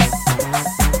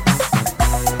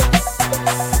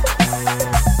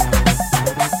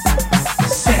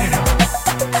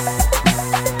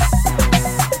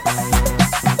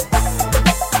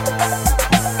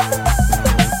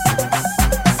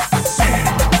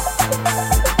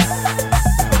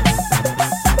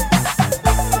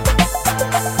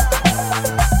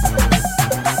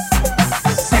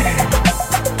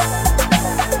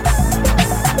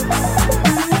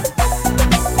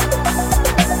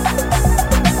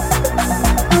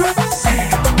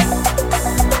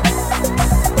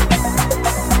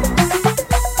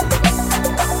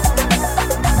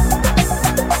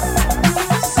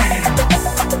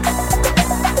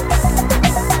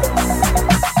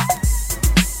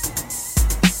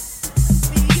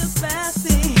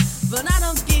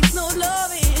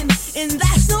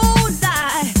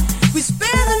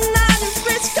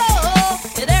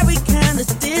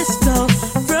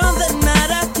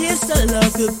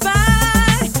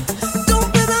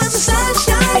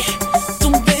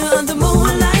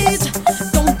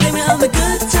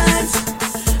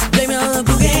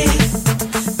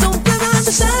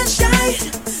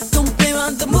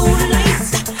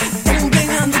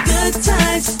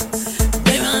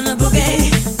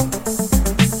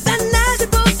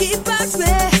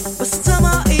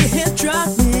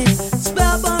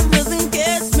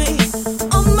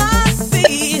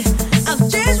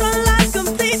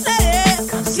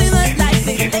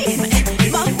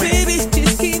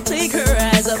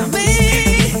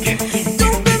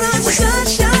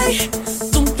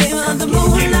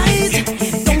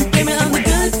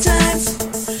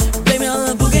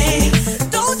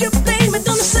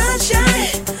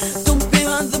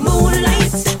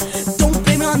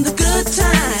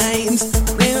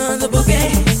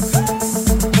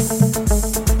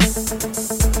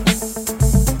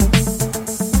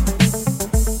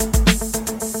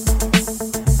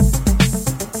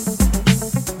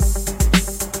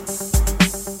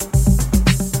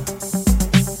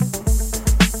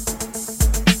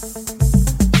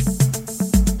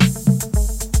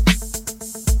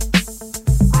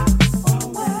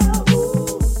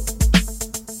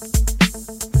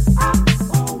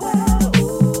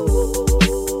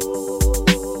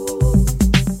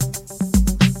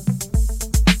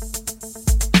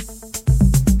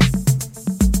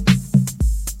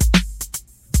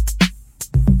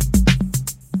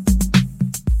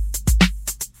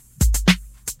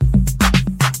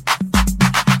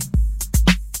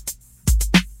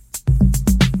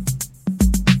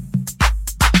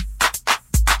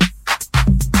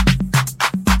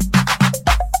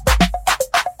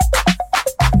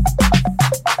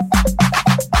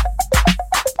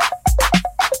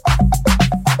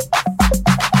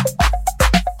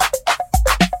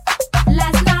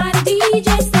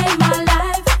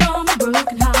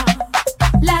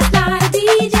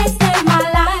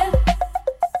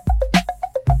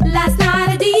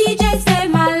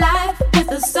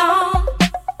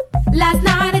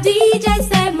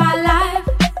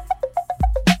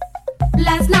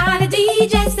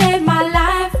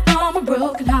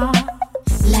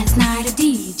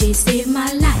 DJ saved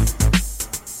my life.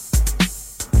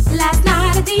 Last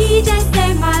night a DJ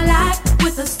saved my life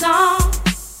with a song.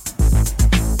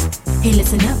 Hey,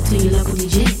 listen up to your local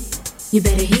DJ. You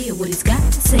better hear what he's got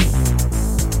to say.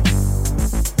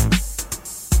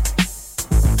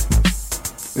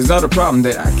 It's not a problem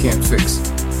that I can't fix,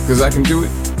 cause I can do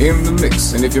it in the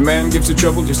mix. And if your man gives you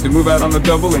trouble, just to move out on the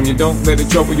double, and you don't let it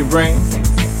trouble your brain,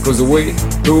 cause away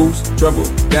goes trouble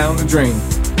down the drain.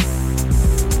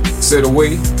 Said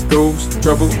away goes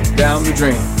trouble down the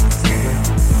drain.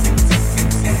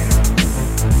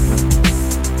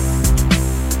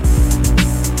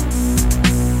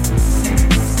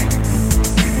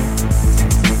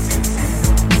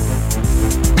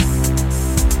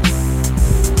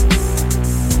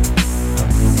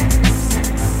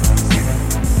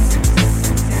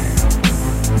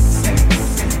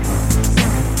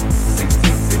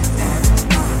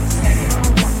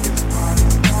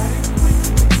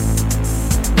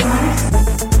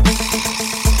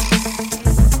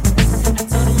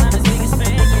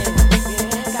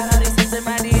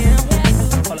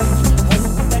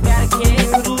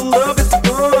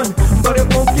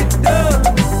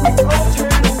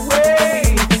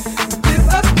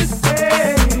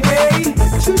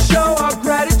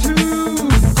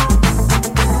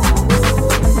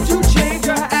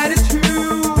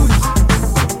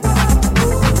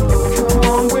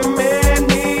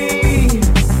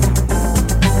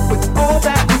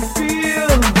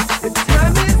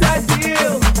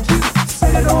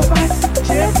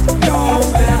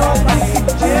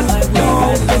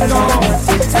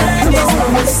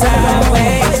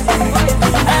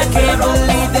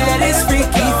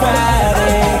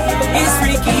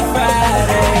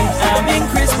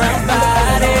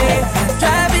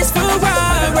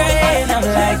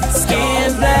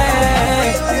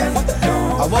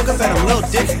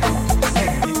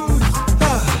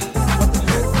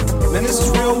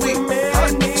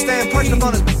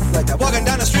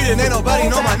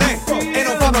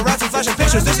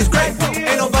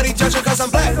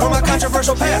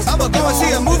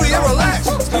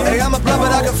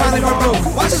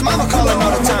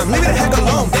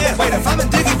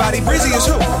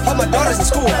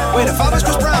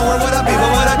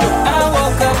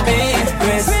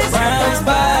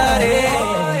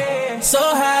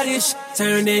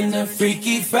 Turned into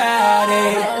Freaky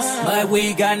Friday, but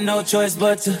we got no choice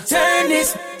but to turn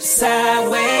this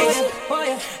sideways.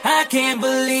 I can't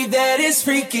believe that it's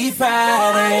Freaky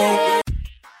Friday.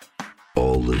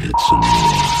 All the hits and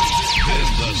more. This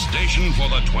is the station for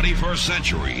the 21st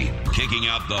century, kicking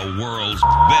out the world's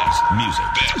best music.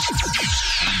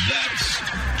 That's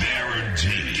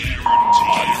guaranteed.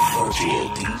 Virtual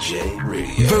DJ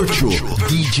Radio. Virtual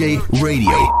DJ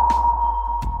Radio.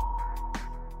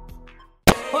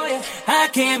 I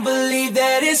can't believe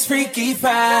that it's Freaky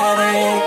Friday.